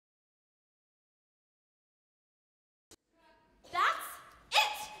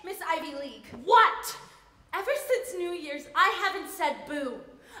Ivy League. What? Ever since New Year's, I haven't said boo.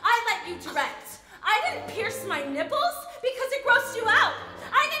 I let you direct. I didn't pierce my nipples because it grossed you out.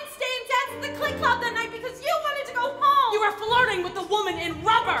 I didn't stay and dance at the Click Club that night because you wanted to go home. You were flirting with the woman in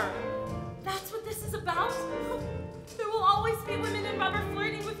rubber. That's what this is about? There will always be women in rubber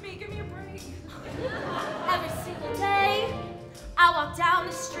flirting with me. Give me a break. Every single day, I walk down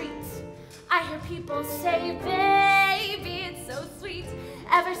the street. I hear people say, baby, it's so sweet.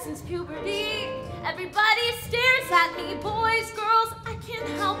 Ever since puberty, everybody stares at me. Boys, girls, I can't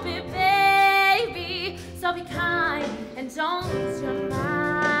help it, baby. So be kind and don't lose your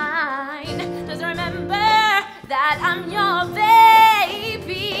mind. Just remember that I'm your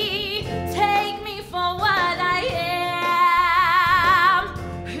baby. Take me for what I am,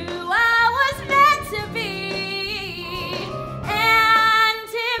 who I was meant to be. And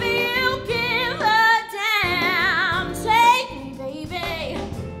if you give a damn, take me, baby,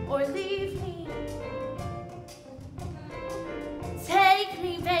 or leave me. Take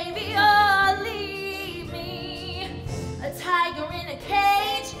me, baby, or leave me. A tiger in a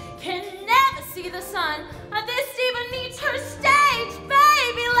cage can never see the sun. This even needs her stage.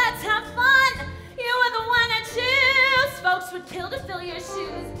 Baby, let's have fun. You were the one I choose. Folks would kill to fill your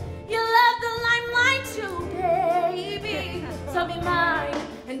shoes. You love the limelight too, baby. So be mine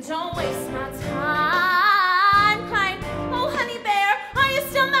and don't waste my time crying. Oh, honey bear, are you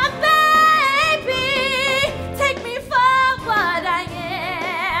still my baby? Take me for what I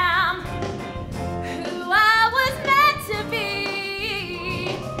am, who I was meant to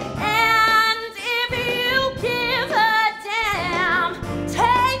be. And if you give a damn,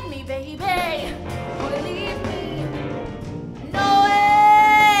 take me, baby, or leave me. No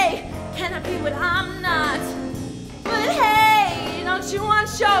way can I be what I'm not. But hey, don't you want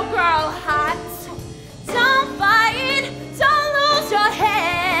showgirl hot? Don't fight, don't lose your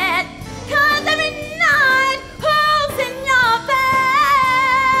head. 'Cause every night, who's in your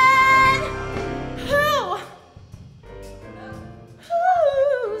bed?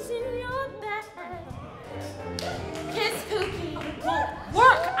 Who's in your bed? Kiss cookie. Won't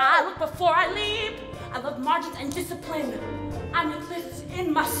work. I look before I leap. I love margins and discipline. I make lists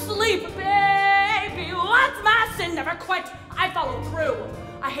in my sleep, baby. What's my sin? Never quit. I follow through.